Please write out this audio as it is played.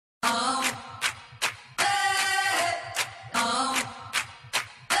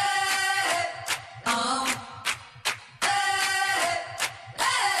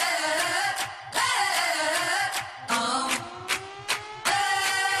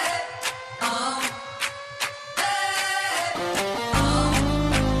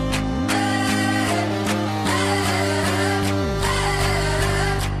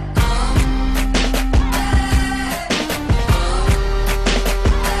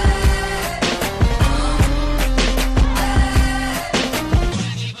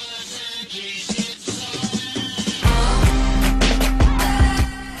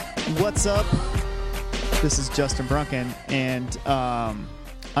What's up? This is Justin Brunken, and I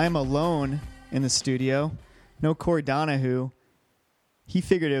am alone in the studio. No Corey Donahue. He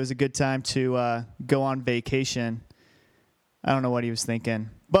figured it was a good time to go on vacation. I don't know what he was thinking.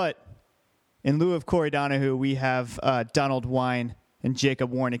 But in lieu of Corey Donahue, we have Donald Wine and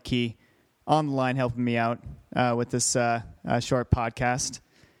Jacob Warnicki on the line helping me out with this short podcast.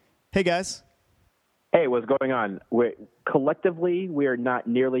 Hey, guys. Hey, what's going on? Collectively, we are not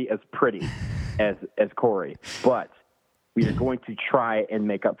nearly as pretty as Corey, but we are going to try and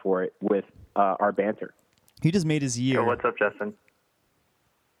make up for it with our banter. He just made his year. Oh, what's up, Justin?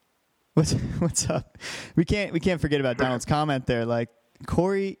 What's up? We can't forget about Donald's comment there. Like,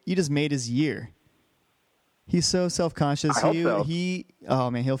 Corey, you just made his year. He's so self-conscious. I hope so. Oh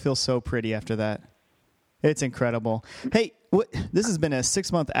man, he'll feel so pretty after that. It's incredible. Hey, this has been a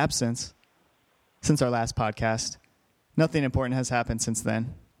 6-month absence since our last podcast. Nothing important has happened since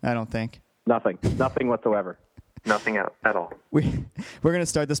then, I don't think. Nothing whatsoever. Nothing at all. We're going to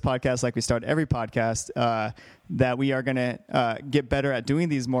start this podcast like we start every podcast, that we are going to get better at doing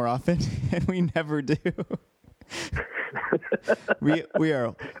these more often, and we never do. we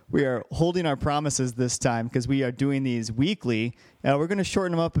are holding our promises this time because we are doing these weekly. We're going to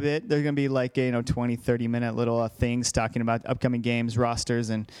shorten them up a bit. They're going to be like 20, 30-minute little things talking about upcoming games, rosters,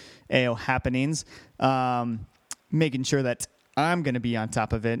 and happenings. Making sure that I'm going to be on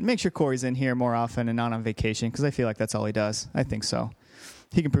top of it. Make sure Corey's in here more often and not on vacation because I feel like that's all he does. I think so.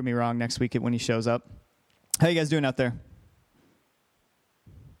 He can prove me wrong next week when he shows up. How you guys doing out there?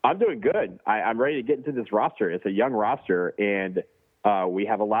 I'm doing good. I'm ready to get into this roster. It's a young roster, and we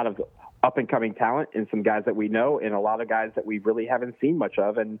have a lot of up-and-coming talent and some guys that we know and a lot of guys that we really haven't seen much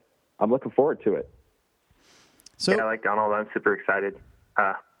of, and I'm looking forward to it. So, yeah, like Donald, I'm super excited.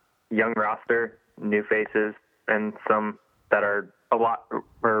 Young roster, new faces, and some that are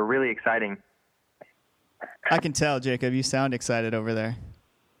really exciting. I can tell, Jacob, you sound excited over there.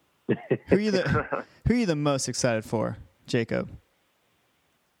 Who are you the most excited for, Jacob?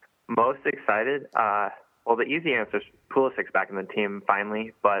 Most excited? Well, the easy answer is Pulisic's back in the team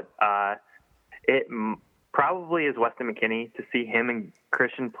finally, but it probably is Weston McKennie. To see him and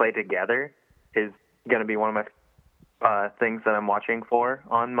Christian play together is going to be one of my things that I'm watching for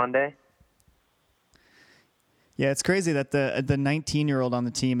on Monday. Yeah, it's crazy that the 19-year-old on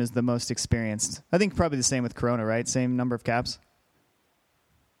the team is the most experienced. I think probably the same with Corona, right? Same number of caps?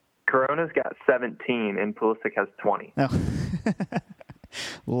 Corona's got 17, and Pulisic has 20. Oh.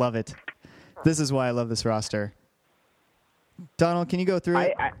 Love it. This is why I love this roster. Donald, can you go through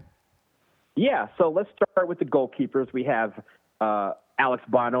it? Yeah, so let's start with the goalkeepers. We have Alex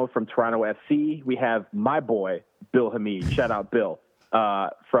Bono from Toronto FC. We have my boy, Bill Hamid. Shout out, Bill,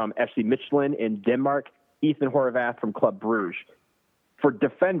 from FC Michelin in Denmark. Ethan Horvath from Club Bruges. For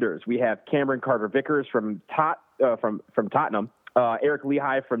defenders, we have Cameron Carter-Vickers from Tottenham, Eric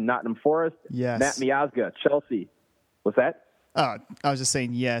Lehigh from Nottingham Forest, yes. Matt Miazga, Chelsea. What's that? Oh, I was just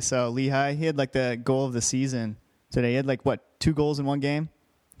saying yes. Lehigh, he had like the goal of the season today. He had 2 goals in one game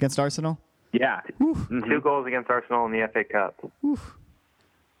against Arsenal? Yeah. Mm-hmm. 2 goals against Arsenal in the FA Cup. Oof.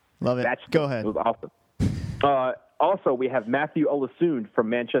 Love it. Go ahead. It was awesome. Also, we have Matthew Olasun from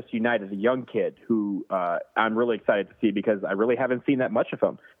Manchester United, a young kid who I'm really excited to see because I really haven't seen that much of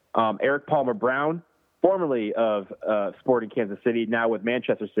him. Eric Palmer-Brown, formerly of Sporting Kansas City, now with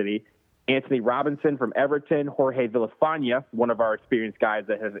Manchester City. Anthony Robinson from Everton. Jorge Villafaña, one of our experienced guys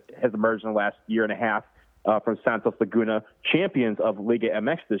that has emerged in the last year and a half from Santos Laguna, champions of Liga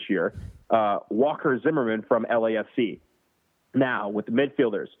MX this year. Walker Zimmerman from LAFC. Now, with the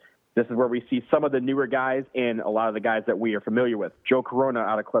midfielders, this is where we see some of the newer guys and a lot of the guys that we are familiar with. Joe Corona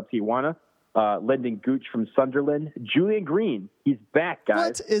out of Club Tijuana, Lyndon Gooch from Sunderland, Julian Green. He's back,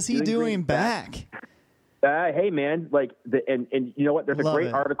 guys. What is he Julian doing Green's back? Hey, man, and you know what? There's a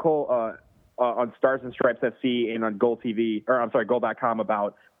great article on Stars and Stripes FC and on Goal.com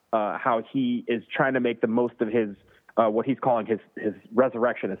about how he is trying to make the most of his what he's calling his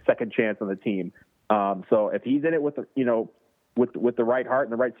resurrection, his second chance on the team. So if he's in it with the right heart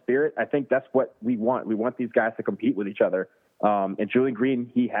and the right spirit, I think that's what we want. We want these guys to compete with each other. And Julian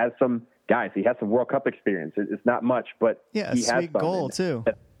Green, he has some World Cup experience. It's not much, but he has some. Sweet goal too.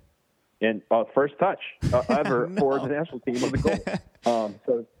 And first touch ever for the national team was a goal.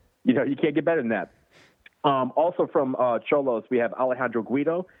 So you can't get better than that. Also from Cholos, we have Alejandro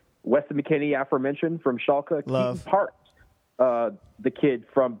Guido, Weston McKennie, aforementioned from Schalke, Love. Keaton Parks, the kid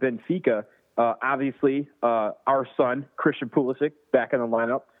from Benfica. Obviously, our son, Christian Pulisic, back in the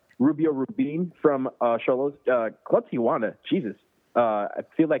lineup. Rubio Rubin from Cholos. Club Tijuana, Jesus. I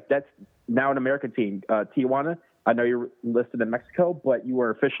feel like that's now an American team. Tijuana, I know you're listed in Mexico, but you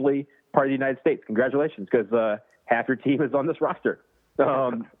are officially part of the United States. Congratulations, because half your team is on this roster.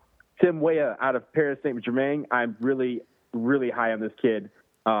 Tim Weah out of Paris Saint-Germain. I'm really, really high on this kid.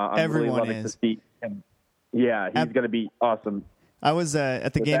 I'm Everyone really loving is. to see him. Yeah, he's going to be awesome. I was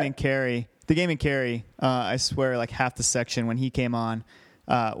at the game in Cary. The game in Cary, I swear, like half the section when he came on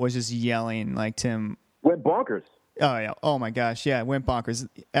was just yelling like Tim. Went bonkers. Oh, yeah. Oh, my gosh. Yeah, went bonkers.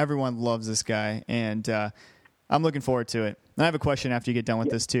 Everyone loves this guy, and I'm looking forward to it. And I have a question after you get done with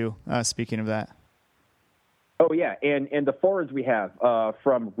this, too, speaking of that. Oh, yeah, and the forwards we have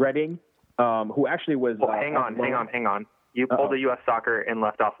from Reading, who actually was... Well, hang on. You pulled the U.S. Soccer and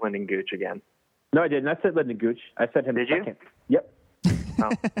left off Lyndon Gooch again. No, I didn't. I said Lyndon Gooch. I said him second. Yep.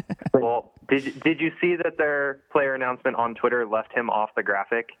 Oh. Well, did you see that their player announcement on Twitter left him off the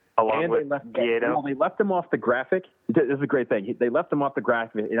graphic along with Guido? Well, they left him off the graphic. This is a great thing. They left him off the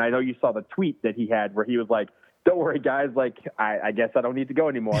graphic, and I know you saw the tweet that he had where he was like, "Don't worry, guys. Like, I guess I don't need to go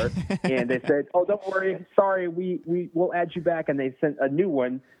anymore." And they said, "Oh, don't worry. Sorry, we'll add you back." And they sent a new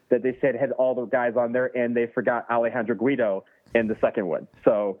one that they said had all the guys on there, and they forgot Alejandro Guido in the second one.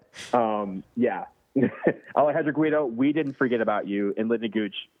 So, yeah. Alejandro Guido, we didn't forget about you, and Lyndon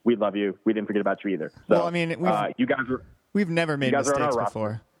Gooch, we love you. We didn't forget about you either. So, well, I mean, we've never made mistakes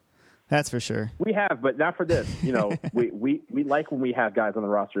before. That's for sure. We have, but not for this. You know, we like when we have guys on the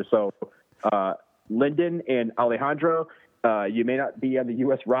roster. So, Lyndon and Alejandro, you may not be on the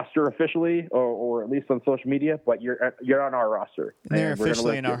U.S. roster officially, or at least on social media, but you're on our roster. And they're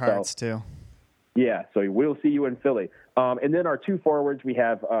officially in our hearts too. Yeah, so we'll see you in Philly. And then our two forwards, we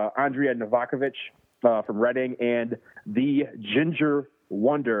have Andrea Novakovic from Reading and the Ginger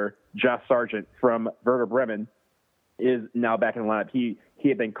Wonder, Josh Sargent from Werder Bremen, is now back in the lineup. He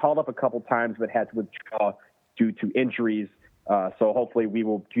had been called up a couple times but had to withdraw due to injuries. So hopefully we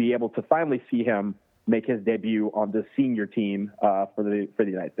will be able to finally see him make his debut on the senior team for the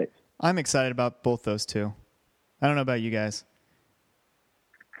United States. I'm excited about both those two. I don't know about you guys.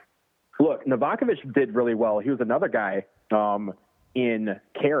 Look, Novakovic did really well. He was another guy in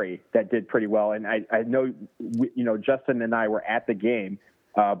Cary that did pretty well. And I know, Justin and I were at the game,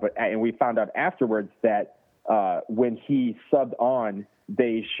 and we found out afterwards that when he subbed on,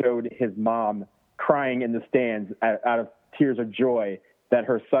 they showed his mom crying in the stands out of tears of joy that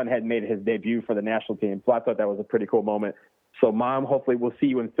her son had made his debut for the national team. So I thought that was a pretty cool moment. So, Mom, hopefully we'll see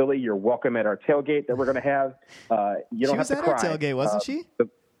you in Philly. You're welcome at our tailgate that we're going to have. You don't have to cry. She was at our tailgate, wasn't she?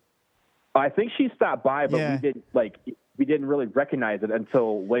 I think she stopped by, but we didn't really recognize it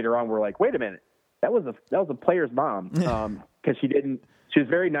until later on. We're like, wait a minute, that was a player's mom, because she was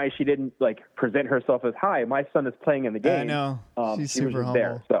very nice. She didn't present herself as, "Hi, my son is playing in the game." I know. She's she super was humble.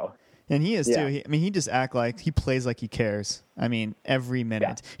 there, so. And he is too. He just he plays like he cares. I mean, every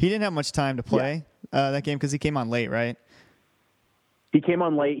minute. Yeah. He didn't have much time to play that game because he came on late, right? He came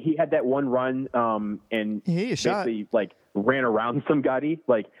on late. He had that one run, and he basically ran around somebody.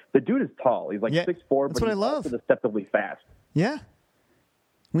 The dude is tall. He's 6'4", but he's also deceptively fast. Yeah,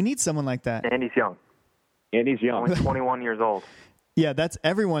 we need someone like that. And he's young. Only 21 years old. Yeah,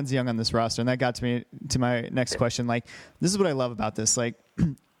 everyone's young on this roster, and that got to my next question. This is what I love about this.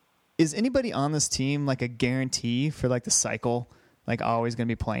 Is anybody on this team a guarantee for the cycle? Always going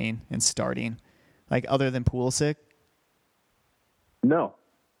to be playing and starting, other than Pulisic? No,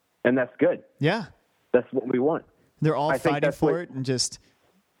 and that's good. Yeah, that's what we want. They're all fighting for it, and just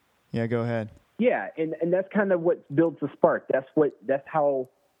go ahead. Yeah, and that's kind of what builds the spark. That's how,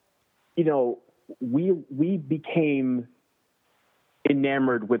 we became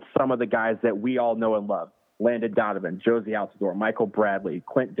enamored with some of the guys that we all know and love. Landon Donovan, Josie Altidore, Michael Bradley,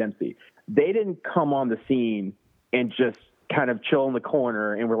 Clint Dempsey. They didn't come on the scene and just kind of chill in the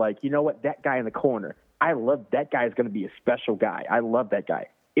corner and we're like, you know what, that guy in the corner, I love that guy is going to be a special guy. I love that guy.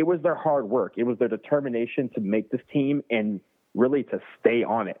 It was their hard work. It was their determination to make this team and really to stay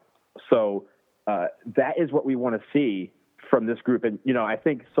on it. So that is what we want to see from this group. And, I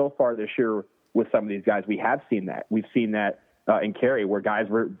think so far this year with some of these guys, we have seen that. We've seen that in Cary where guys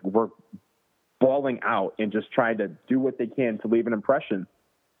were balling out and just trying to do what they can to leave an impression.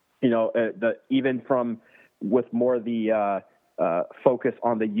 Even from with more the focus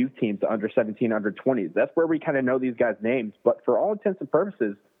on the youth teams, the under 17, under 20s. That's where we kind of know these guys' names. But for all intents and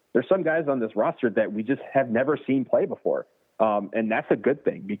purposes, there's some guys on this roster that we just have never seen play before. And that's a good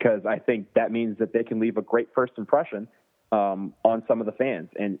thing because I think that means that they can leave a great first impression on some of the fans.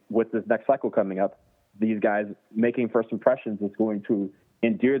 And with this next cycle coming up, these guys making first impressions is going to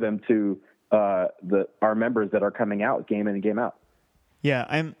endear them to our members that are coming out game in and game out. Yeah,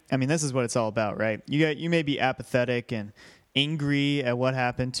 I mean, this is what it's all about, right? You may be apathetic and angry at what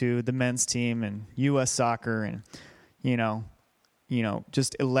happened to the men's team and U.S. soccer, and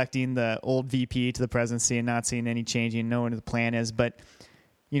just electing the old VP to the presidency and not seeing any changing, knowing what the plan is. But,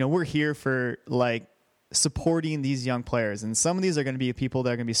 we're here for like supporting these young players. And some of these are going to be people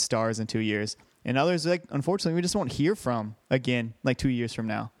that are going to be stars in 2 years. And others, like, unfortunately, we just won't hear from again, like 2 years from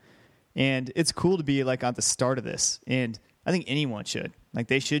now. And it's cool to be like at the start of this. And I think anyone should. Like,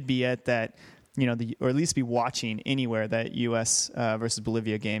 they should be at that, or at least be watching anywhere that U.S. Versus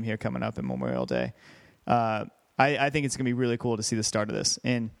Bolivia game here coming up in Memorial Day. I think it's going to be really cool to see the start of this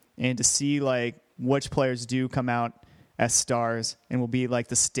and to see like which players do come out as stars and will be like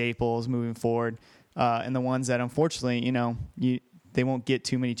the staples moving forward, and the ones that unfortunately, they won't get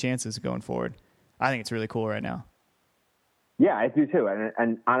too many chances going forward. I think it's really cool right now. Yeah, I do too.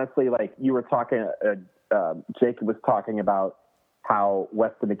 And honestly, like you were talking, Jacob was talking about how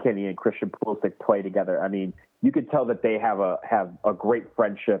Weston McKennie and Christian Pulisic play together. I mean, you could tell that they have a great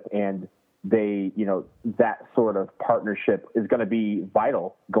friendship, and they, that sort of partnership is going to be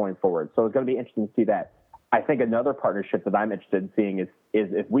vital going forward. So it's going to be interesting to see that. I think another partnership that I'm interested in seeing is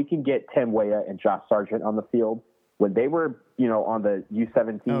if we can get Tim Weah and Josh Sargent on the field. When they were, on the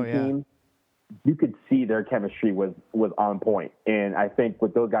U17 team, you could see their chemistry was on point. And I think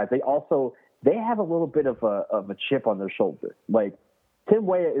with those guys, they have a little bit of a chip on their shoulder. Like, Tim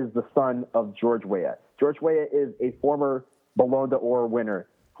Weah is the son of George Weah. George Weah is a former Ballon d'Or winner.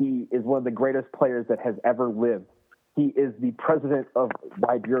 He is one of the greatest players that has ever lived. He is the president of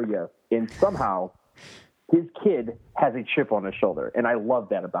Liberia, and somehow his kid has a chip on his shoulder, and I love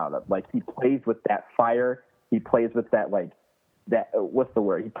that about him. Like, he plays with that fire. He plays with that, what's the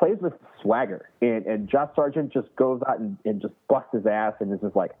word? He plays with swagger. And Josh Sargent just goes out and just busts his ass and is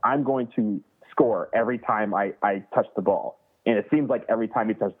just like, I'm going to score every time I touch the ball. And it seems like every time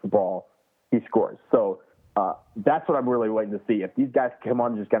he touches the ball, he scores. So that's what I'm really waiting to see. If these guys come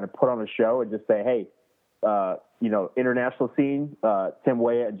on and just kind of put on a show and just say, hey, international scene, Tim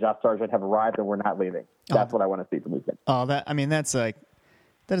Weah and Josh Sargent have arrived and we're not leaving. That's what I want to see from weekend.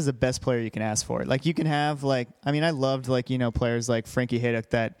 That is the best player you can ask for. Like, you can have, I loved, players like Frankie Haydock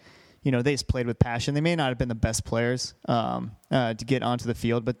that, they just played with passion. They may not have been the best players to get onto the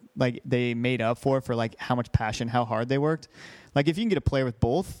field, but, they made up for how much passion, how hard they worked. Like, if you can get a player with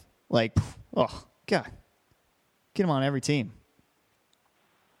both, oh, God, get them on every team.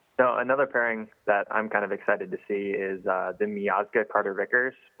 So another pairing that I'm kind of excited to see is the Miazga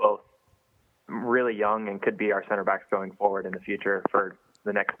Carter-Vickers, both really young and could be our center backs going forward in the future for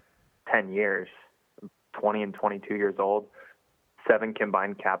the next 10 years, 20 and 22 years old, 7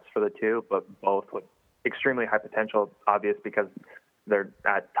 combined caps for the two, but both with extremely high potential, obvious because they're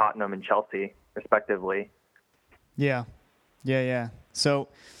at Tottenham and Chelsea, respectively. Yeah. So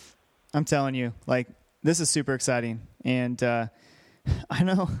I'm telling you, this is super exciting. And I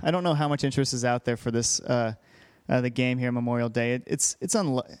don't know how much interest is out there for this, the game here Memorial Day. It's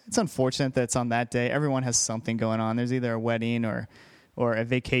unfortunate that it's on that day. Everyone has something going on. There's either a wedding or a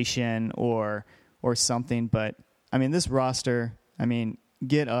vacation or something. But this roster,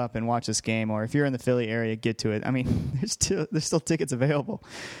 get up and watch this game, or if you're in the Philly area, get to it. There's still tickets available.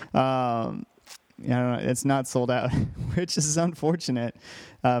 It's not sold out, which is unfortunate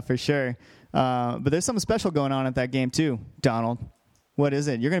for sure. But there's something special going on at that game too, Donald. What is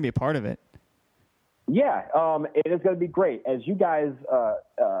it? You're going to be a part of it. Yeah, it is going to be great. As you guys,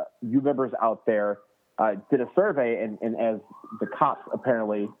 you members out there, did a survey, and as the cops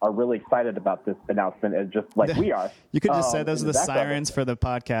apparently are really excited about this announcement, as just like we are. You could just say those are the sirens for the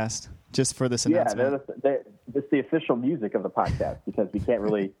podcast, just for this announcement. Yeah, it's the official music of the podcast because we can't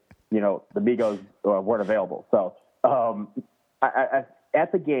really, the Migos weren't available. So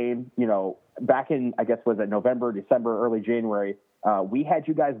at the game, back in, I guess, was it November, December, early January, we had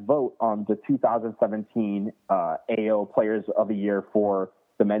you guys vote on the 2017 AO Players of the Year for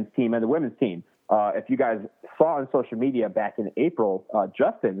the men's team and the women's team. If you guys saw on social media back in April,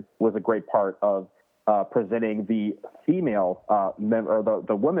 Justin was a great part of presenting the female or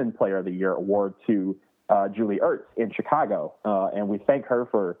the Women Player of the Year award to Julie Ertz in Chicago. And we thank her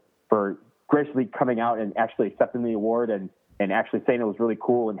for graciously coming out and actually accepting the award and actually saying it was really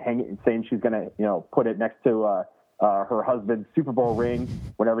cool and saying she's going to, put it next to her husband's Super Bowl ring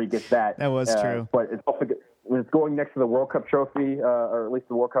whenever he gets that. That was true. But it's also it's going next to the World Cup trophy, or at least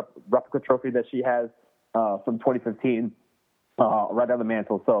the World Cup replica trophy that she has from 2015, right on the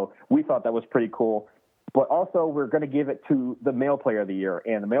mantle. So we thought that was pretty cool. But also, we're going to give it to the male player of the year.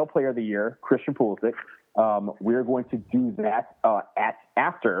 And the male player of the year, Christian Pulisic, we're going to do that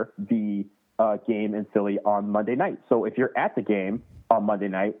after the game in Philly on Monday night. So if you're at the game on Monday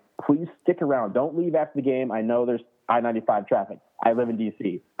night, please stick around. Don't leave after the game. I know there's I-95 traffic. I live in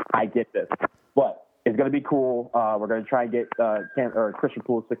D.C. I get this. But it's going to be cool. We're going to try and get Christian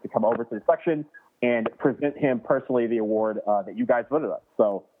Pulisic to come over to the section and present him personally the award that you guys voted on.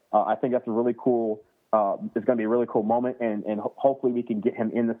 So I think that's a really cool. It's going to be a really cool moment, and hopefully we can get him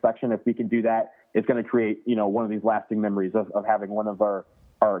in the section. If we can do that, it's going to create one of these lasting memories of having one of our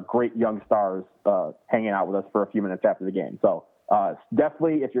great young stars hanging out with us for a few minutes after the game. So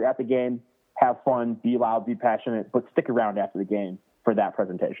definitely, if you're at the game, have fun, be loud, be passionate, but stick around after the game for that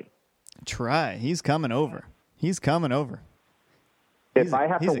presentation. Try. He's coming over. If I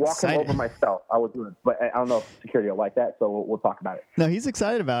have to walk him over myself, I will do it. But I don't know if security will like that, so we'll talk about it. No, he's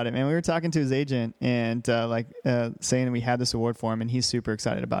excited about it, man. We were talking to his agent and saying that we had this award for him, and he's super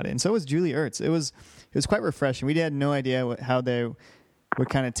excited about it. And so was Julie Ertz. It was quite refreshing. We had no idea how they would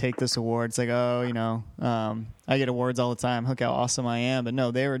kind of take this award. It's like, I get awards all the time. Look how awesome I am. But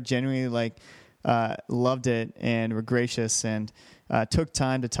no, they were genuinely loved it and were gracious and took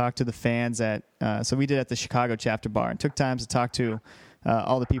time to talk to the fans so we did at the Chicago chapter bar and took time to talk to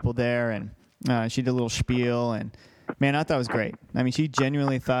all the people there, and she did a little spiel, and man, I thought it was great. I mean, she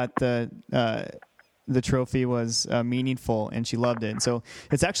genuinely thought the trophy was meaningful, and she loved it. And so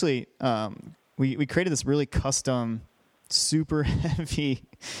it's actually we created this really custom, super heavy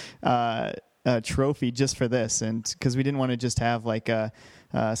trophy just for this, and because we didn't want to just have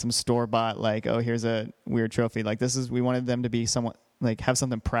some store bought here's a weird trophy. We wanted them to be somewhat have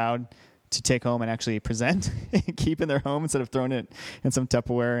something proud to take home and actually present and keep in their home instead of throwing it in some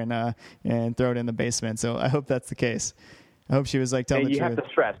Tupperware and throw it in the basement. So I hope that's the case. I hope she was telling the truth. You have to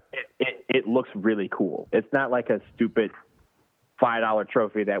stress, it looks really cool. It's not like a stupid $5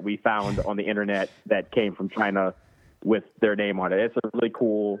 trophy that we found on the internet that came from China with their name on it. It's a really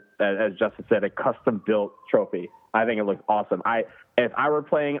cool, as Justin said, a custom built trophy. I think it looks awesome. If I were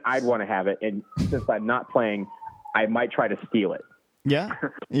playing, I'd want to have it. And since I'm not playing, I might try to steal it. Yeah.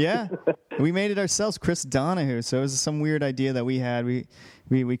 We made it ourselves, Chris Donahue. So it was some weird idea that we had.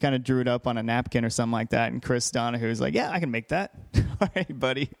 We kind of drew it up on a napkin or something like that. And Chris Donahue was like, yeah, I can make that. All right,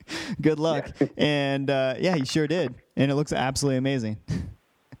 buddy. Good luck. Yeah. And he sure did. And it looks absolutely amazing.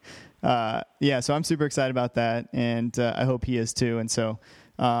 So I'm super excited about that. And I hope he is too. And so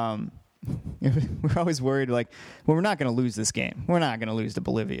we're always worried we're not going to lose this game. We're not going to lose to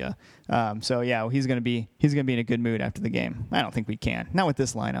Bolivia. He's going to be in a good mood after the game. I don't think we can. Not with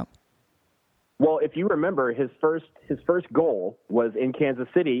this lineup. Well, if you remember, his first goal was in Kansas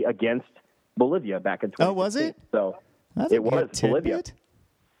City against Bolivia back in 2016. Oh, was it? So it was Bolivia.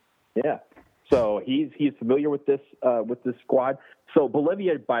 Yeah. So he's familiar with this squad. So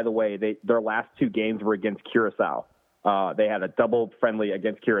Bolivia, by the way, their last two games were against Curacao. They had a double friendly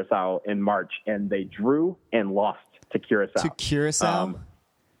against Curacao in March, and they drew and lost to Curacao. To Curacao?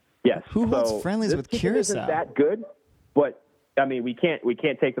 Yes. Who holds friendlies with Curacao? Isn't that good, but I mean, we can't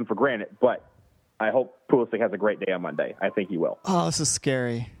take them for granted. But I hope Pulisic has a great day on Monday. I think he will. Oh, this is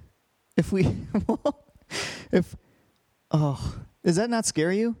scary. Does that not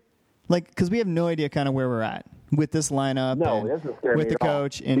scare you? Because we have no idea kind of where we're at with this lineup. No, it doesn't scare me with the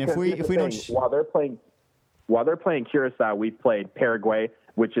coach, and if we don't. While they're playing Curacao, we played Paraguay,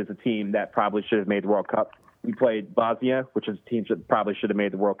 which is a team that probably should have made the World Cup. We played Bosnia, which is a team that probably should have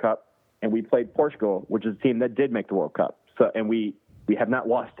made the World Cup. And we played Portugal, which is a team that did make the World Cup. So, and we have not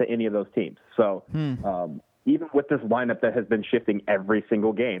lost to any of those teams. So even with this lineup that has been shifting every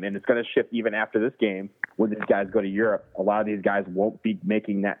single game, and it's going to shift even after this game when these guys go to Europe, a lot of these guys won't be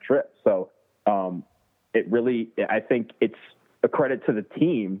making that trip. So I think it's a credit to the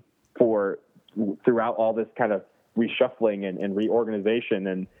team for throughout all this kind of reshuffling and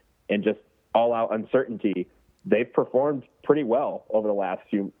reorganization and just all out uncertainty, they've performed pretty well over the last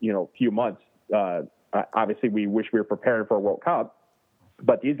few months. Obviously we wish we were prepared for a World Cup,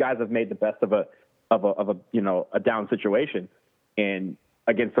 but these guys have made the best of a down situation and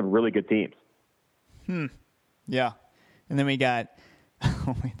against some really good teams. Yeah. And then we got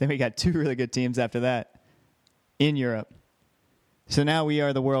two really good teams after that in Europe. So now we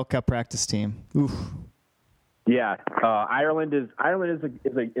are the World Cup practice team. Oof. Yeah, Ireland is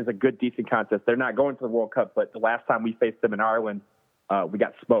a good, decent contest. They're not going to the World Cup, but the last time we faced them in Ireland, we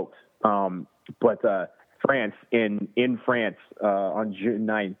got smoked. But France in France on June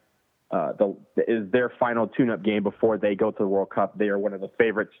 9th is their final tune-up game before they go to the World Cup. They are one of the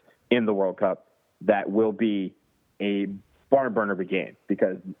favorites in the World Cup. That will be a barn burner of a game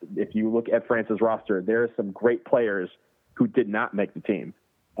because if you look at France's roster, there are some great players who did not make the team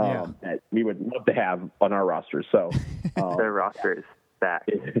that we would love to have on our roster. So their roster is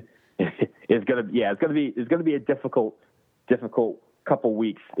stacked. It's gonna be a difficult couple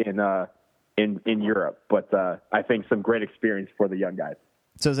weeks in Europe, but I think some great experience for the young guys.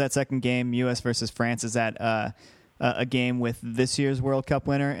 So is that second game, U.S. versus France, is that a game with this year's World Cup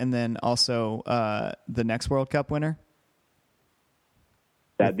winner and then also the next World Cup winner?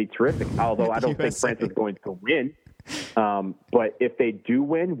 That'd be terrific. Although I don't think France is going to win. But if they do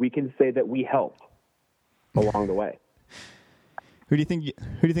win, we can say that we helped along the way. Who do you think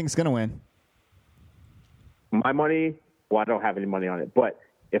is going to win? My money, well, I don't have any money on it, but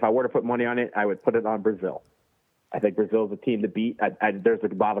if I were to put money on it, I would put it on Brazil. I think Brazil is a team to beat. There's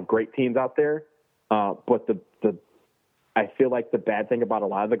a lot of great teams out there, but I feel like the bad thing about a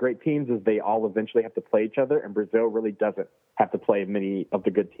lot of the great teams is they all eventually have to play each other, and Brazil really doesn't have to play many of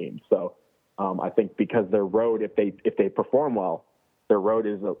the good teams. So I think because their road, if they perform well, their road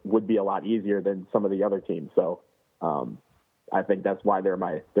would be a lot easier than some of the other teams. So I think that's why they're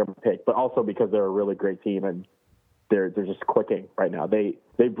my pick, but also because they're a really great team and they're just clicking right now. They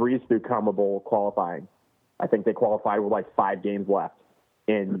breezed through CONMEBOL qualifying. I think they qualified with like 5 games left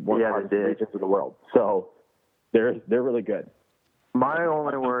in one of the regions of the world. So they're really good. My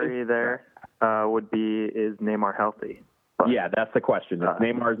only worry there would be, is Neymar healthy? But, yeah, that's the question. If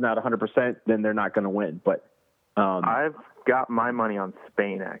Neymar's not 100%, then they're not going to win. But I've got my money on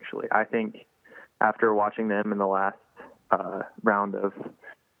Spain, actually. I think after watching them in the last round of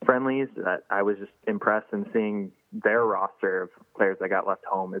friendlies, that I was just impressed, and seeing their roster of players that got left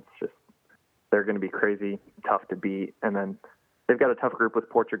home. It's just, they're going to be crazy tough to beat. And then they've got a tough group with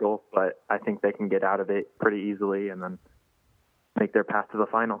Portugal, but I think they can get out of it pretty easily and then make their path to the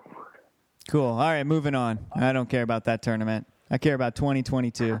final. Cool. All right, moving on. I don't care about that tournament. I care about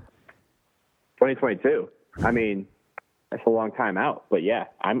 2022. 2022. I mean, that's a long time out, but yeah,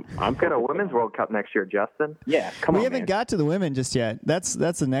 I'm got a Women's World Cup next year, Justin. Yeah, come on. We haven't got to the women just yet. That's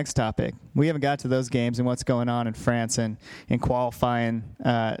the next topic. We haven't got to those games and what's going on in France and qualifying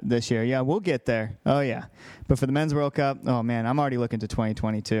this year. Yeah, we'll get there. Oh yeah, but for the Men's World Cup, oh man, I'm already looking to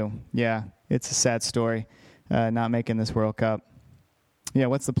 2022. Yeah, it's a sad story not making this World Cup. Yeah,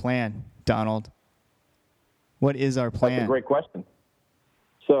 what's the plan, Donald? What is our plan? That's a great question.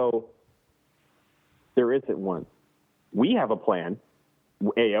 So there isn't one. We have a plan.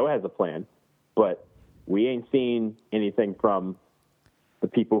 AO has a plan, but we ain't seen anything from the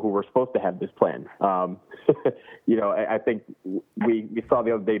people who were supposed to have this plan. I think we saw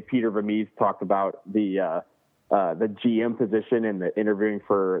the other day Peter Vermees talked about the GM position and the interviewing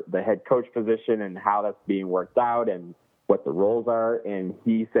for the head coach position and how that's being worked out and what the roles are. And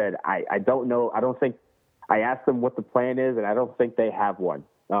he said, I don't know. I asked them what the plan is, and I don't think they have one.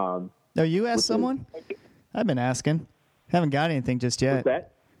 You asked someone? I've been asking. Haven't got anything just yet. What's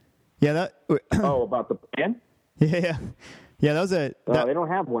that? Yeah. About the plan? Yeah. That was they don't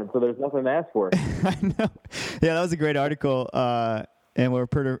have one, so there's nothing to ask for. I know. Yeah, that was a great article. And where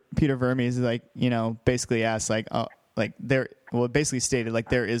Peter Vermees basically asked basically stated like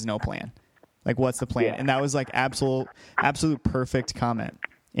there is no plan. Like, what's the plan? Yeah. And that was like absolute perfect comment.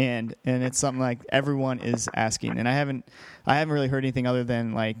 And it's something like everyone is asking. And I haven't really heard anything other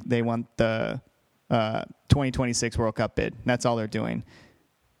than like they want the 2026 World Cup bid. That's all they're doing.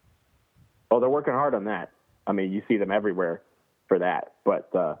 Oh, they're working hard on that. I mean, you see them everywhere for that. But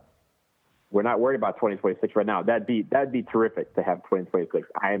we're not worried about 2026 right now. That'd be terrific to have 2026.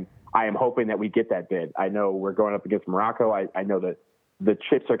 I am hoping that we get that bid. I know we're going up against Morocco. I know that the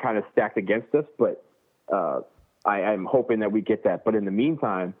chips are kind of stacked against us, but I'm hoping that we get that. But in the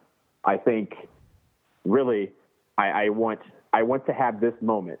meantime, I think really I want to have this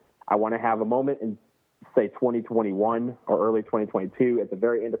moment. I want to have a moment in, say, 2021 or early 2022 at the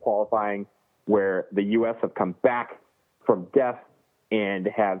very end of qualifying where the U.S. have come back from death and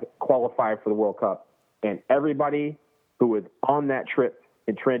have qualified for the World Cup. And everybody who was on that trip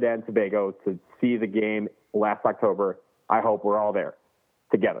in Trinidad and Tobago to see the game last October, I hope we're all there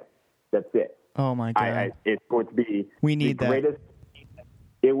together. That's it. Oh, my God. It's going to be the greatest.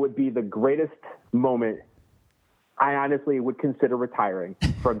 It would be the greatest moment. I honestly would consider retiring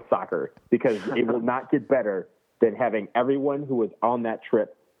from soccer because it will not get better than having everyone who was on that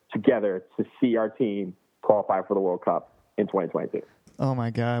trip together to see our team qualify for the World Cup in 2022. Oh,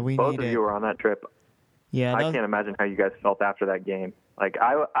 my God. Both of you were on that trip. Yeah, I can't imagine how you guys felt after that game. Like,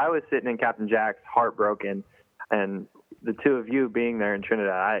 I was sitting in Captain Jack's heartbroken, and the two of you being there in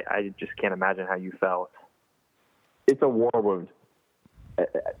Trinidad, I just can't imagine how you felt. It's a war wound.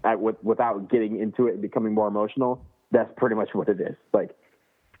 Without getting into it and becoming more emotional, that's pretty much what it is. Like,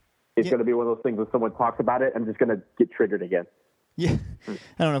 it's going to be one of those things when someone talks about it, I'm just going to get triggered again. Yeah, I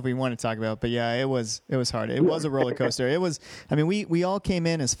don't know if we want to talk about it, but yeah, it was hard. It was a roller coaster. It was. I mean, we all came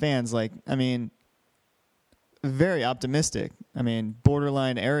in as fans. Like, I mean, very optimistic. I mean,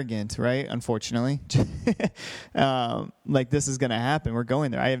 borderline arrogant, right? Unfortunately, like this is going to happen. We're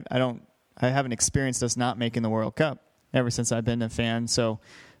going there. I haven't experienced us not making the World Cup ever since I've been a fan. So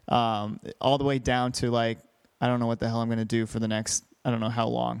all the way down to like, I don't know what the hell I'm going to do for the next, I don't know how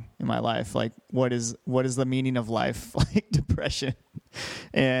long in my life. Like, what is the meaning of life? Like depression.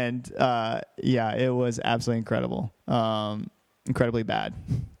 And it was absolutely incredible, incredibly bad.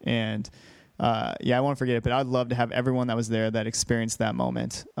 And I won't forget it, but I'd love to have everyone that was there that experienced that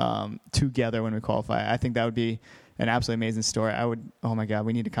moment together when we qualify. I think that would be an absolutely amazing story. Oh my God,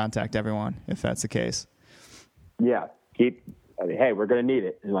 we need to contact everyone if that's the case. Yeah. Hey, we're going to need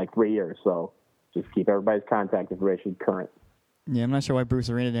it in like 3 years. So just keep everybody's contact information current. Yeah, I'm not sure why Bruce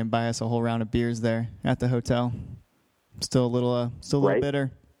Arena didn't buy us a whole round of beers there at the hotel. Still a little right?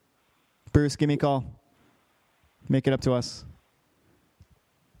 bitter. Bruce, give me a call. Make it up to us.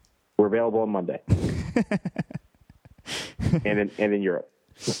 We're available on Monday. and in Europe.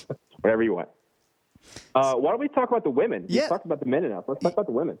 Whatever you want. Why don't we talk about the women? Yeah. We talked about the men enough. Let's talk about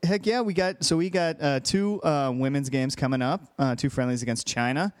the women. Heck yeah, we got two women's games coming up, 2 friendlies against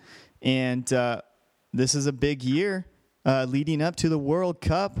China, and this is a big year leading up to the World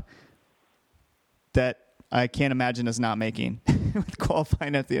Cup that I can't imagine us not making with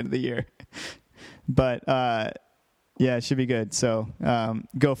qualifying at the end of the year. But it should be good. So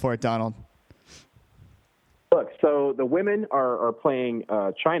go for it, Donald. Look, so the women are playing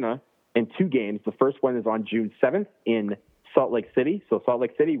China in 2 games. The first one is on June 7th in Salt Lake City. So Salt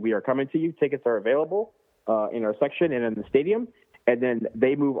Lake City, we are coming to you. Tickets are available in our section and in the stadium. And then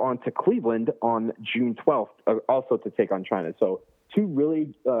they move on to Cleveland on June 12th, also to take on China. So 2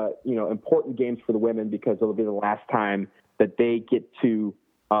 really, important games for the women because it'll be the last time that they get to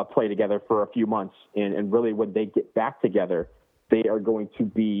play together for a few months. And really when they get back together, they are going to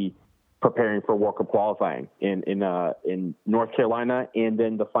be preparing for World Cup qualifying in North Carolina, and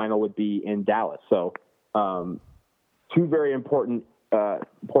then the final would be in Dallas. So 2 very important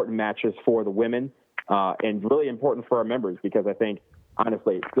matches for the women, and really important for our members because I think,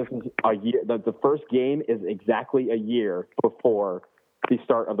 honestly, this is a year. The first game is exactly a year before the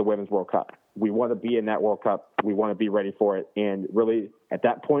start of the Women's World Cup. We want to be in that World Cup. We want to be ready for it. And really, at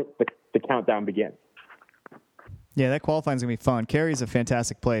that point, the countdown begins. Yeah, that qualifying is going to be fun. Cary's a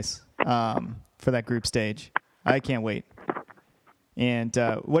fantastic place for that group stage. I can't wait. And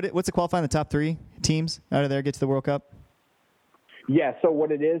what's the qualifying? The top 3 teams out of there get to the World Cup? Yeah, so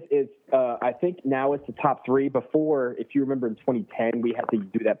what it is I think now it's the top 3. Before, if you remember in 2010, we had to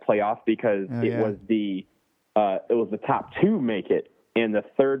do that playoff because it was the top 2 make it, and the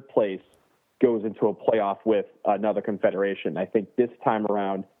third place goes into a playoff with another confederation. I think this time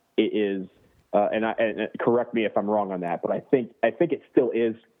around it is, and correct me if I'm wrong on that, but I think it still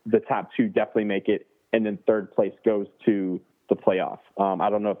is the top 2 definitely make it, and then third place goes to the playoff. I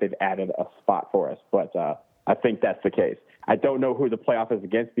don't know if they've added a spot for us, but I think that's the case. I don't know who the playoff is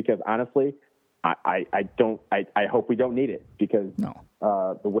against because honestly, I hope we don't need it because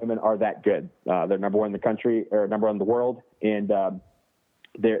the women are that good. They're number 1 in the country or number 1 in the world, and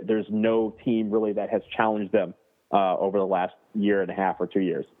there's no team really that has challenged them over the last year and a half or 2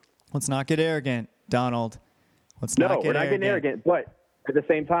 years. Let's not get arrogant, Donald. We're not getting arrogant, but at the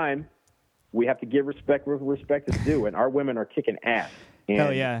same time, we have to give respect where respect is due, and our women are kicking ass. And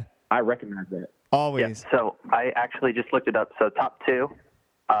hell yeah. I recognize that. Always. Yeah, so I actually just looked it up. So top 2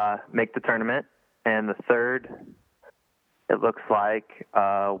 make the tournament, and the third, it looks like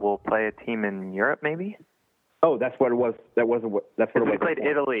we'll play a team in Europe, maybe. Oh, that's what it was. That's what it was. We played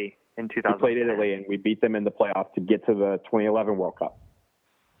Italy in 2000. We played Italy, and we beat them in the playoff to get to the 2011 World Cup.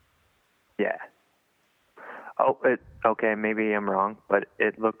 Yeah. Oh, okay, maybe I'm wrong, but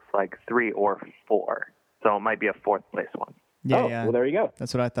it looks like 3 or 4, so it might be a 4th place one. Yeah. Well, there you go.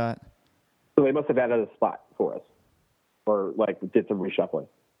 That's what I thought. So they must have added a spot for us, or like did some reshuffling.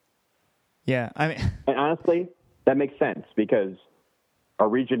 Yeah, I mean, and honestly, that makes sense because our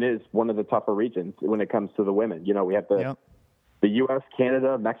region is one of the tougher regions when it comes to the women. You know, we have the U.S.,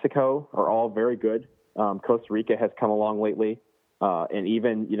 Canada, Mexico are all very good. Costa Rica has come along lately, and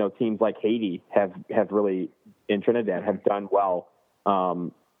even teams like Haiti have really, in Trinidad, have done well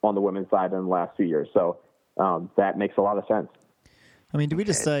on the women's side in the last few years. So that makes a lot of sense. I mean, do we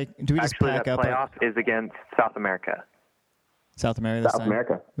just pack that up? Playoff is against South America. South America. South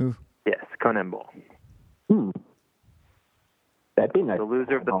America. Ooh. Yes, Conmebol. That'd be nice. The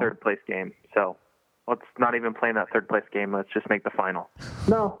loser of the third place game. So let's not even play in that third place game. Let's just make the final.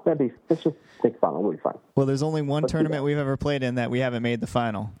 No, let's just take the final. We'll be fine. Well, there's only one tournament we've ever played in that we haven't made the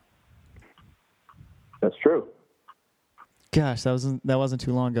final. That's true. Gosh, that wasn't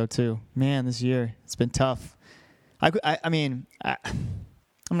too long ago too. Man, this year it's been tough. I'm not even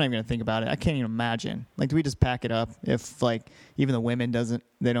gonna think about it. I can't even imagine. Like, do we just pack it up if like even the women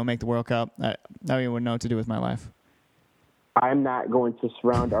they don't make the World Cup? I don't even know what to do with my life. I'm not going to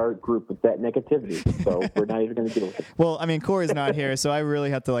surround our group with that negativity, so we're not even going to deal with it. Well, I mean, Corey's not here, so I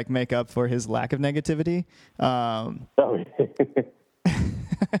really have to like make up for his lack of negativity.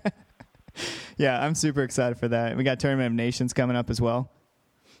 Yeah, I'm super excited for that. We got Tournament of Nations coming up as well.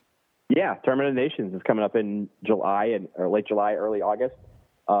 Yeah, Tournament of Nations is coming up in July or late July, early August.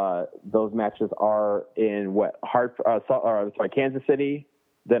 Those matches are in Kansas City,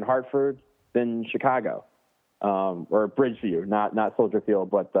 then Hartford, then Chicago. Or Bridgeview, not Soldier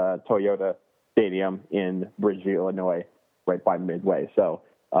Field, but Toyota Stadium in Bridgeview, Illinois, right by Midway. So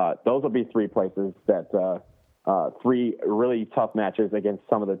those will be three places that three really tough matches against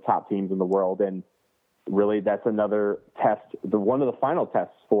some of the top teams in the world, and really that's another test, one of the final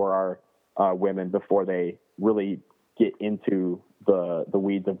tests for our women before they really get into the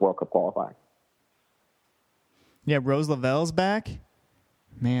weeds of World Cup qualifying. Yeah, Rose Lavelle's back.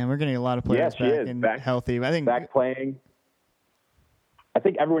 Man, we're getting a lot of players back healthy. I think back playing. I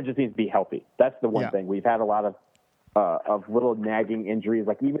think everyone just needs to be healthy. That's the one thing. We've had a lot of little nagging injuries.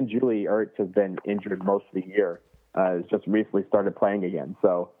 Like even Julie Ertz has been injured most of the year. Has just recently started playing again.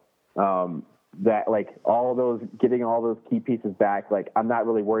 So that like getting all those key pieces back. Like I'm not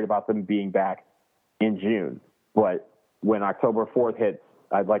really worried about them being back in June. But when October 4th hits,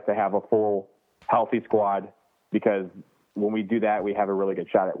 I'd like to have a full healthy squad because when we do that, we have a really good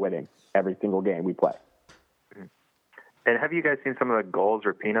shot at winning every single game we play. And have you guys seen some of the goals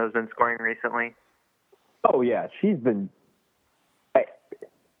Rapinoe's been scoring recently? Oh, yeah. She's been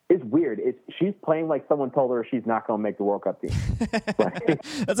 – it's weird. She's playing like someone told her she's not going to make the World Cup team.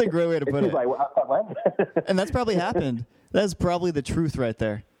 That's a great way to put it. Like, what? And that's probably happened. That's probably the truth right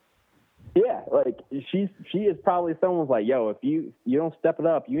there. Yeah. Like, she is probably someone's like, yo, if you don't step it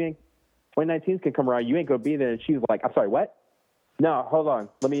up, you ain't – 2019 can come around. You ain't gonna be there. And she's like, I'm sorry, what? No, hold on.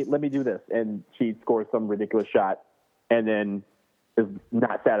 Let me do this. And she scores some ridiculous shot, and then is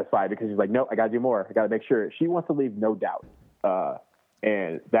not satisfied because she's like, nope, I gotta do more. I gotta make sure. She wants to leave no doubt,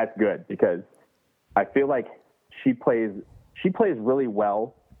 and that's good because I feel like she plays really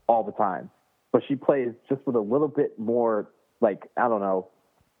well all the time, but she plays just with a little bit more like I don't know,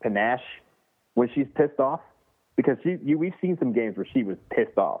 panache when she's pissed off because we've seen some games where she was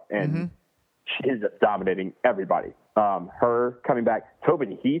pissed off and. She is just dominating everybody. Her coming back,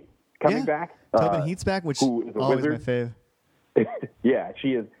 Tobin Heath coming back. Tobin Heath's back, which is always my fave. Yeah,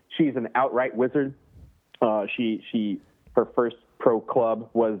 she's an outright wizard. Her first pro club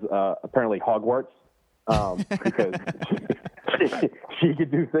was apparently Hogwarts because she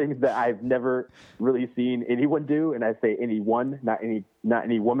could do things that I've never really seen anyone do, and I say anyone, not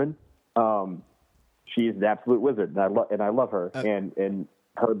any woman. She is an absolute wizard, and I love her. And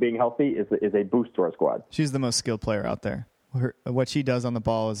her being healthy is a boost to our squad. She's the most skilled player out there. What she does on the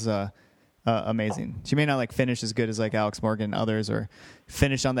ball is amazing. She may not like finish as good as like Alex Morgan and others, or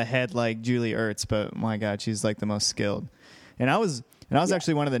finish on the head like Julie Ertz, but my God, she's like the most skilled. And I was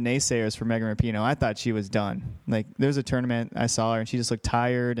actually one of the naysayers for Megan Rapinoe. I thought she was done. Like there's a tournament I saw her and she just looked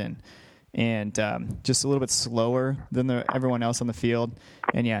tired and just a little bit slower than everyone else on the field.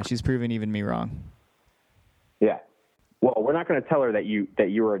 And yeah, she's proven even me wrong. Yeah. Well, we're not going to tell her that you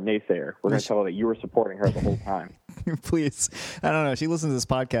were a naysayer. We're going to tell her that you were supporting her the whole time. Please. I don't know. She listens to this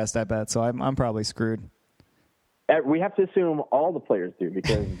podcast, I bet, so I'm probably screwed. We have to assume all the players do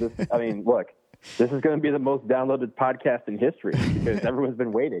because, look, this is going to be the most downloaded podcast in history because everyone's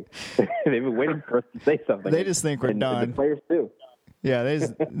been waiting. They've been waiting for us to say something. They just think we're done. The players do. Yeah,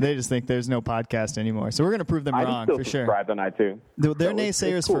 they just think there's no podcast anymore. So we're going to prove them wrong for sure. I'm still subscribed on iTunes. They're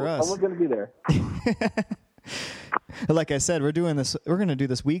naysayers cool. for us. Someone's going to be there. Like I said, we're going to do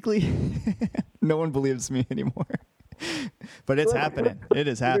this weekly. No one believes me anymore. But it's happening. It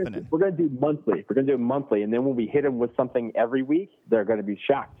is happening. We're going to do monthly. We're going to do it monthly. And then when we hit them with something every week, they're going to be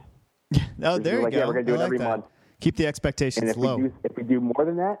shocked. Oh, there you go. Yeah, we're going to do it every month. Keep the expectations low. If we do more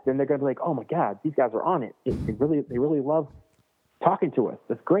than that, then they're going to be like, oh, my God, these guys are on it. They really love talking to us.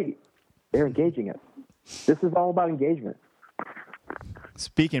 That's great. They're engaging us. This is all about engagement.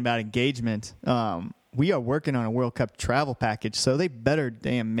 Speaking about engagement, we are working on a World Cup travel package, so they better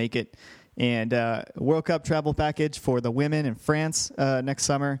damn make it. And World Cup travel package for the women in France next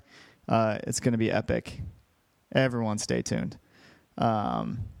summer. It's going to be epic. Everyone stay tuned.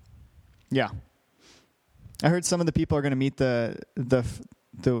 Yeah. I heard some of the people are going to meet the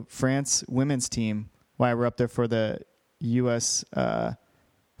France women's team while we're up there for the U.S.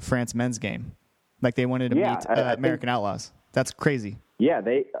 France men's game. Like they wanted to meet American Outlaws. That's crazy. Yeah,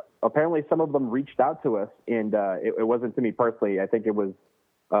 they apparently some of them reached out to us, and it wasn't to me personally. I think it was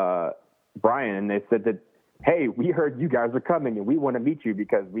Brian, and they said that, hey, we heard you guys are coming, and we want to meet you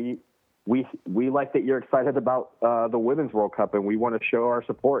because we like that you're excited about the Women's World Cup, and we want to show our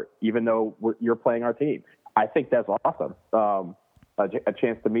support, even though you're playing our team. I think that's awesome. A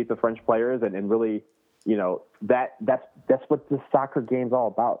chance to meet the French players and really, that's what the soccer game's all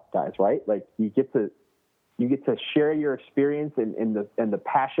about, guys. Right? Like you get to share your experience and the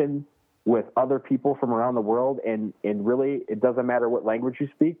passion with other people from around the world, and really, it doesn't matter what language you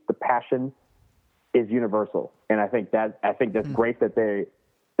speak. The passion is universal, and I think that's great that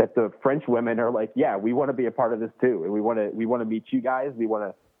the French women are like, yeah, we want to be a part of this too, and we want to meet you guys. We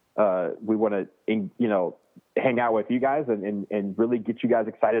want to hang out with you guys and really get you guys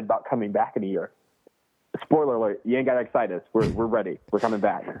excited about coming back in a year. Spoiler alert: you ain't got to excite us. We're ready. We're coming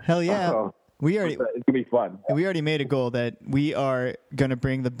back. Hell yeah! So, it's gonna be fun. We already made a goal that we are going to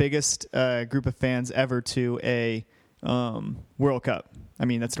bring the biggest group of fans ever to a World Cup. I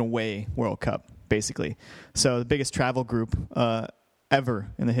mean, that's an away World Cup, basically. So the biggest travel group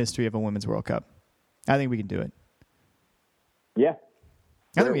ever in the history of a Women's World Cup. I think we can do it. Yeah.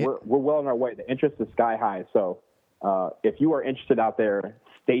 We're well on our way. The interest is sky high. So if you are interested out there,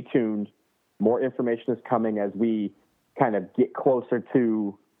 stay tuned. More information is coming as we kind of get closer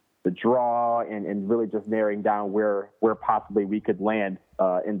to the draw and really just narrowing down where possibly we could land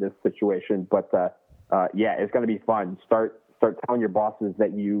in this situation. But yeah, it's going to be fun. Start telling your bosses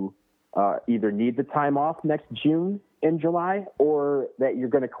that you either need the time off next June and July, or that you're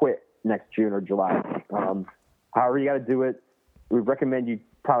going to quit next June or July. However you got to do it. We recommend you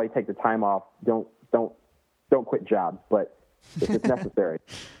probably take the time off. Don't quit jobs, but if it's necessary.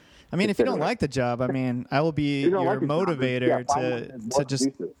 I mean, if you don't like the job, I mean, I will be your motivator to just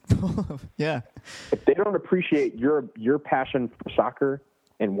yeah. If they don't appreciate your passion for soccer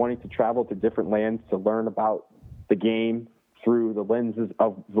and wanting to travel to different lands to learn about the game through the lenses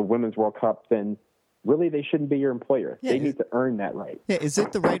of the Women's World Cup, then really they shouldn't be your employer. Yeah, they need to earn that right. Yeah, is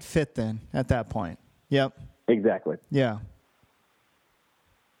it the right fit then at that point? Yep. Exactly. Yeah.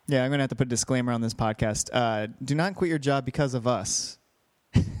 Yeah, I'm going to have to put a disclaimer on this podcast. Do not quit your job because of us.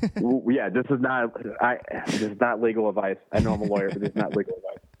 Yeah, this is not legal advice. I know I'm a lawyer, but this is not legal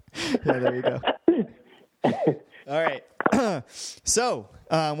advice. Yeah, there you go. All right. So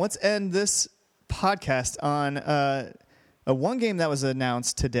let's end this podcast on one game that was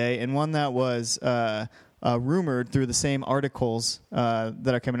announced today and one that was rumored through the same articles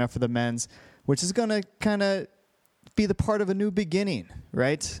that are coming up for the men's, which is going to kind of be the part of a new beginning,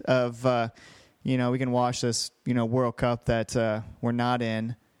 right? Of we can watch this World Cup that we're not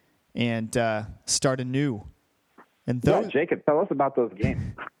in and start anew. And Jacob, tell us about those games.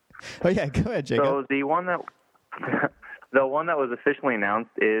 Oh yeah, go ahead, Jacob. So the one that was officially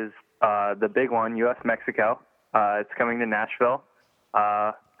announced is the big one, US-Mexico. It's coming to Nashville.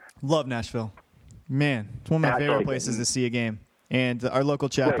 Love Nashville, man. It's one of my favorite places to see a game, and our local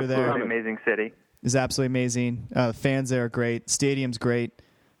chapter there. It's an amazing city. Is absolutely amazing. The fans there are great. Stadium's great.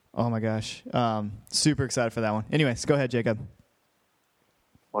 Oh my gosh, super excited for that one. Anyways, go ahead, Jacob.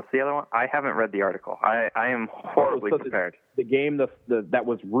 What's the other one? I haven't read the article. I am horribly prepared. The game that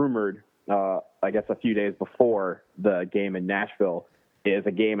was rumored, I guess a few days before the game in Nashville, is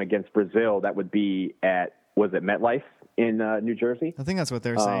a game against Brazil that would be at, was it MetLife in New Jersey? I think that's what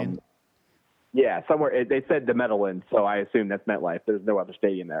they're saying. Yeah, somewhere. They said the Meadowlands, so I assume that's MetLife. There's no other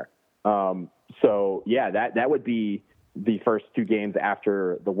stadium there. So yeah, that would be the first two games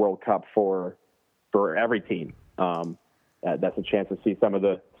after the World Cup for every team. That's a chance to see some of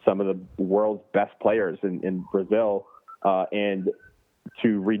the world's best players in Brazil, and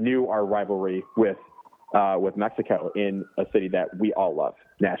to renew our rivalry with Mexico in a city that we all love,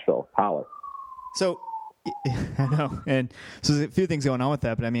 Nashville. Holla. So I know, and so there's a few things going on with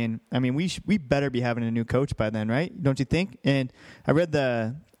that, but I mean, we better be having a new coach by then, right? Don't you think? And I read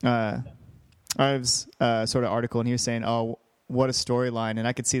the Ives sort of article, and he was saying, "Oh, what a storyline!" And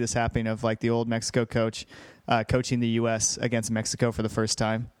I could see this happening of like the old Mexico coach coaching the U.S. against Mexico for the first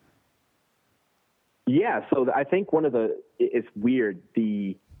time. Yeah, so I think it's weird.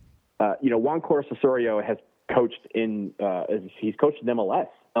 The Juan Carlos Osorio has coached he's coached in MLS,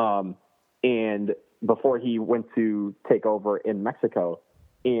 and before he went to take over in Mexico.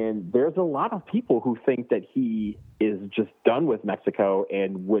 And there's a lot of people who think that he is just done with Mexico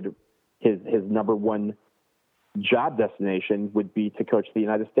and his number one job destination would be to coach the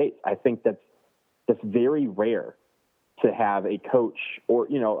United States. I think that's very rare to have a coach, or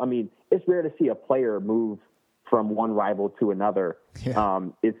it's rare to see a player move from one rival to another. Yeah.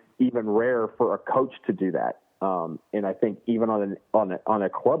 It's even rare for a coach to do that. And I think even on a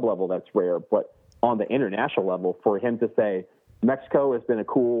club level, that's rare. But on the international level, for him to say, Mexico has been a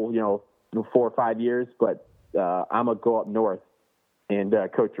cool, 4 or 5 years, but I'm going to go up north and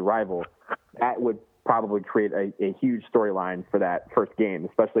coach a rival, that would probably create a huge storyline for that first game,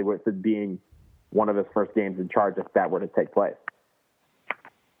 especially with it being one of his first games in charge if that were to take place.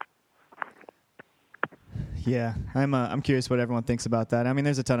 Yeah, I'm curious what everyone thinks about that. I mean,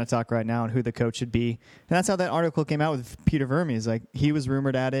 there's a ton of talk right now on who the coach should be, and that's how that article came out with Peter Vermes. Like, he was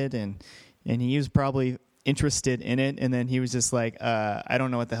rumored at it, and he was probably interested in it, and then he was just like, I don't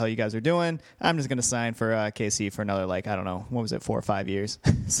know what the hell you guys are doing. I'm just going to sign for KC for another, I don't know, what was it, 4 or 5 years?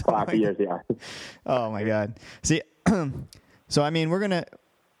 5 years, yeah. Oh, my God. See, so, I mean, we're going to –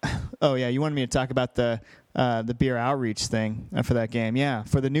 oh, yeah, you wanted me to talk about the beer outreach thing for that game. Yeah,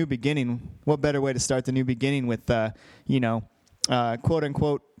 for the new beginning, what better way to start the new beginning with,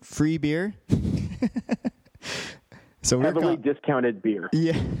 quote-unquote free beer? So heavily discounted beer.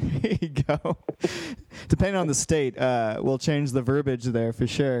 Yeah, there you go. Depending on the state, we'll change the verbiage there for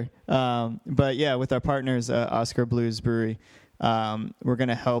sure. But, yeah, with our partners, Oscar Blues Brewery, we're going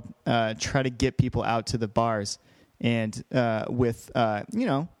to help try to get people out to the bars and with,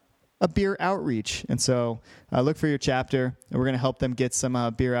 a beer outreach. And so look for your chapter. We're going to help them get some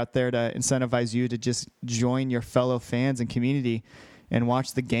beer out there to incentivize you to just join your fellow fans and community and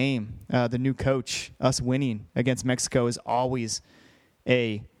watch the game. The new coach, us winning against Mexico, is always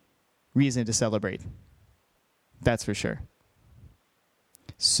a reason to celebrate. That's for sure.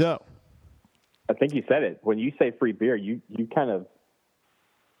 So, I think you said it. When you say free beer, you kind of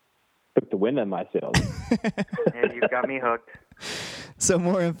took the wind in my sails. And you've got me hooked. So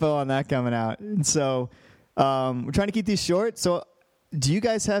more info on that coming out. And so we're trying to keep these short. So do you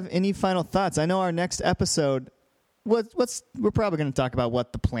guys have any final thoughts? I know our next episode, we're probably going to talk about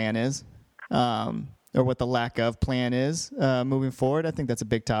what the plan is, or what the lack of plan is moving forward. I think that's a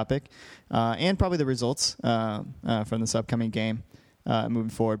big topic, and probably the results from this upcoming game moving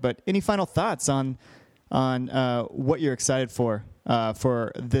forward. But any final thoughts on what you're excited for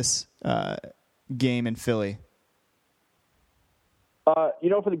this game in Philly?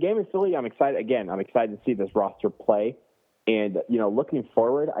 For the game in Philly, I'm excited. Again, I'm excited to see this roster play. And, looking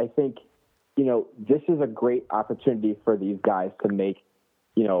forward, I think, this is a great opportunity for these guys to make,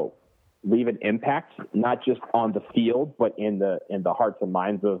 leave an impact, not just on the field, but in the hearts and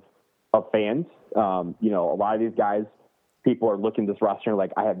minds of fans. A lot of these guys, people are looking at this roster and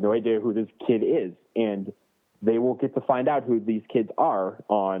like, I have no idea who this kid is. And they will get to find out who these kids are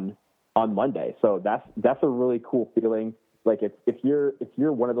on Monday. So that's a really cool feeling. Like if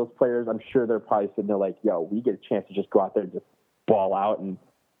you're one of those players, I'm sure they're probably sitting there like, yo, we get a chance to just go out there and just ball out and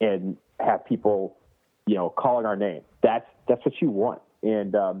have people, calling our name. That's what you want.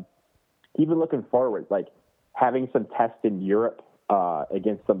 And even looking forward, like having some tests in Europe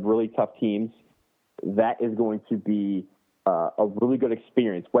against some really tough teams, that is going to be a really good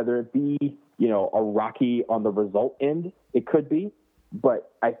experience. Whether it be, a rocky on the result end, it could be.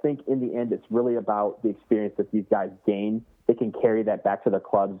 But I think in the end, it's really about the experience that these guys gain. They can carry that back to their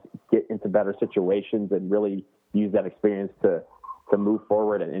clubs, get into better situations, and really use that experience to move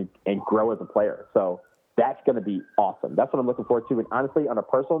forward and grow as a player. So that's going to be awesome. That's what I'm looking forward to. And honestly, on a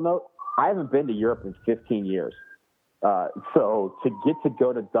personal note, I haven't been to Europe in 15 years. So to get to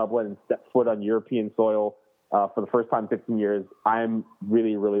go to Dublin and step foot on European soil for the first time in 15 years, I'm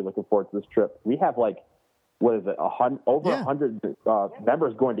really, really looking forward to this trip. We have what is it? Over 100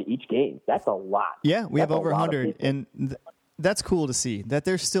 members going to each game. That's a lot. Yeah, we have over 100, and that's cool to see that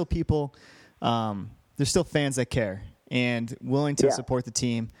there's still people, there's still fans that care and willing to support the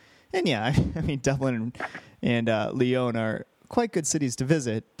team. And yeah, I mean Dublin and Lyon are quite good cities to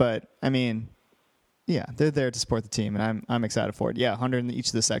visit, but I mean, yeah, they're there to support the team, and I'm excited for it. Yeah, 100 in each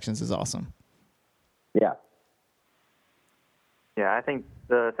of the sections is awesome. Yeah. Yeah, I think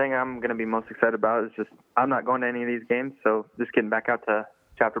the thing I'm going to be most excited about is just I'm not going to any of these games, so just getting back out to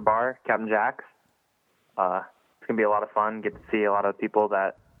Chapter Bar, Captain Jack's. It's going to be a lot of fun. Get to see a lot of people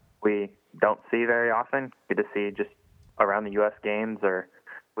that we don't see very often. Get to see just around the U.S. games, or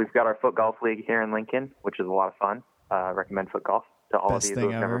we've got our foot golf league here in Lincoln, which is a lot of fun. Recommend foot golf to all Best of you who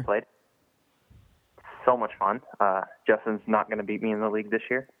have never played. So much fun. Justin's not going to beat me in the league this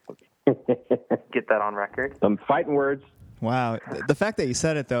year. Get that on record. Some fighting words. Wow. The fact that you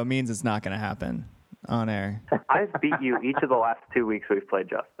said it, though, means it's not going to happen on air. I've beat you each of the last 2 weeks we've played,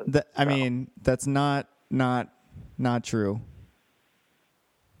 Justin. I mean, that's not true.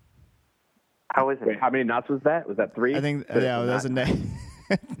 How is it? Wait, how many knots was that? Was that 3? I think, that was a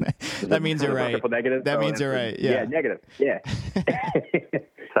that means you're right. Negative? That means you're right. Yeah, negative. Yeah.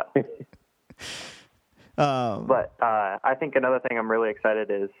 But I think another thing I'm really excited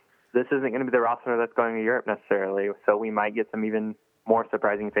is this isn't going to be the roster that's going to Europe necessarily, so we might get some even more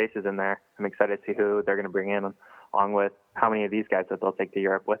surprising faces in there. I'm excited to see who they're going to bring in, along with how many of these guys that they'll take to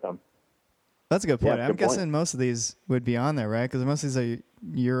Europe with them. That's a good point. Yeah, I'm guessing most of these would be on there, right? Because most of these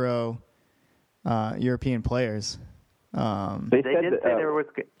are European players. They did say there was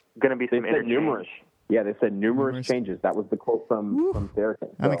going to be some interchange. Numerous. Yeah, they said numerous changes. That was the quote from Saracen.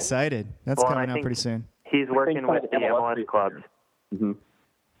 So. I'm excited. That's coming out pretty soon. He's working with the MLS clubs. Mm-hmm.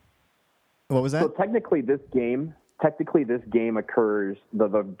 What was that? So technically this game occurs,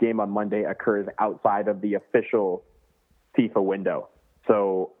 the game on Monday occurs outside of the official FIFA window.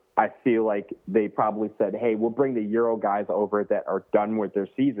 So I feel like they probably said, hey, we'll bring the Euro guys over that are done with their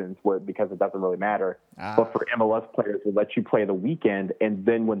seasons because it doesn't really matter. But for MLS players, we'll let you play the weekend, and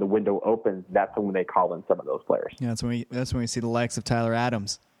then when the window opens, that's when they call in some of those players. Yeah, that's when we see the likes of Tyler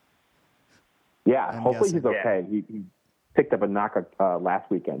Adams. Yeah, hopefully he's okay. Yeah. He picked up a knock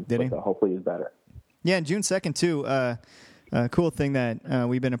last weekend. Did he? Hopefully he's better. Yeah, and June 2nd, too, a cool thing that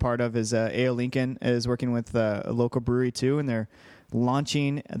we've been a part of is A.O. Lincoln is working with a local brewery, too, and they're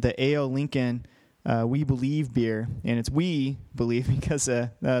launching the A.O. Lincoln We Believe beer. And it's We Believe because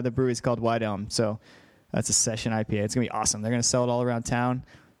the brewery is called White Elm. So that's a session IPA. It's going to be awesome. They're going to sell it all around town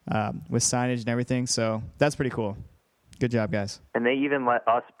with signage and everything. So that's pretty cool. Good job, guys. And they even let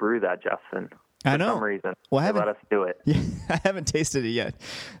us brew that, Justin. For some reason. Well, they let us do it. Yeah, I haven't tasted it yet.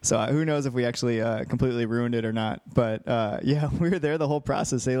 So who knows if we actually completely ruined it or not. But, yeah, we were there the whole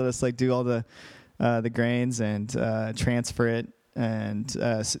process. They let us do all the grains and transfer it and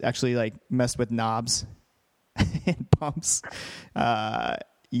actually messed with knobs and pumps.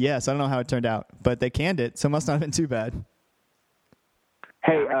 Yes, I don't know how it turned out. But they canned it, so it must not have been too bad.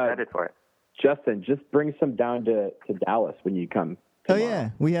 Hey, I'm excited for it. Justin, just bring some down to Dallas when you come.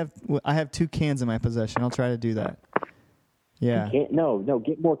 Tomorrow. Oh yeah, I have 2 cans in my possession. I'll try to do that. Yeah. No,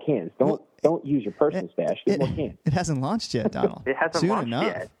 get more cans. Don't use your personal stash. Get more cans. It hasn't launched yet, Donald. It hasn't Soon launched enough.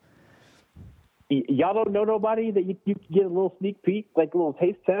 yet. Y'all don't know nobody that you can get a little sneak peek, like a little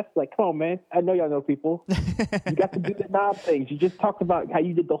taste test? Like, come on, man. I know y'all know people. You got to do the knob things. You just talked about how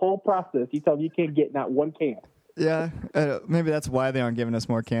you did the whole process. You tell them you can't get not one can. Yeah, maybe that's why they aren't giving us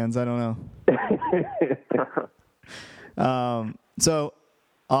more cans. I don't know. So,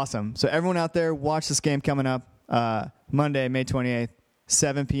 awesome. So everyone out there, watch this game coming up Monday, May 28th,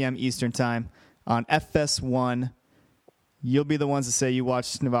 7 p.m. Eastern Time on FS1. You'll be the ones to say you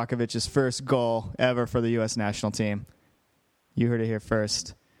watched Novakovic's first goal ever for the U.S. national team. You heard it here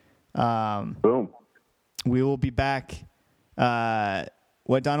first. Boom. We will be back,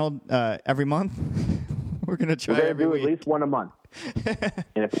 Donald, every month? We're going to try every week. We're going to do at least one a month.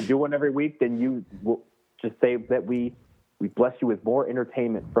 And if we do one every week, then you will just say that we bless you with more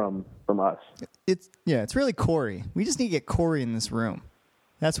entertainment from us. It's really Corey. We just need to get Corey in this room.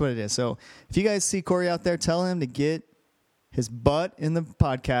 That's what it is. So if you guys see Corey out there, tell him to get his butt in the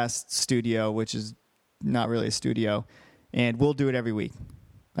podcast studio, which is not really a studio, and we'll do it every week.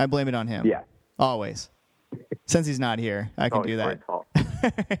 I blame it on him. Yeah. Always. Since he's not here, I can do that. All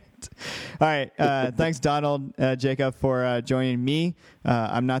right. Thanks, Donald, Jacob, for joining me.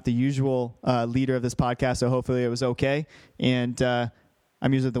 I'm not the usual leader of this podcast, so hopefully it was okay. And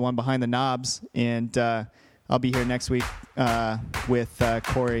I'm usually the one behind the knobs. And I'll be here next week with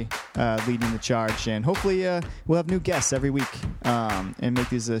Corey leading the charge. And hopefully we'll have new guests every week and make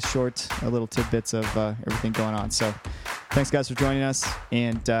these short little tidbits of everything going on. So thanks, guys, for joining us.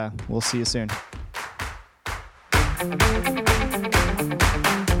 And we'll see you soon.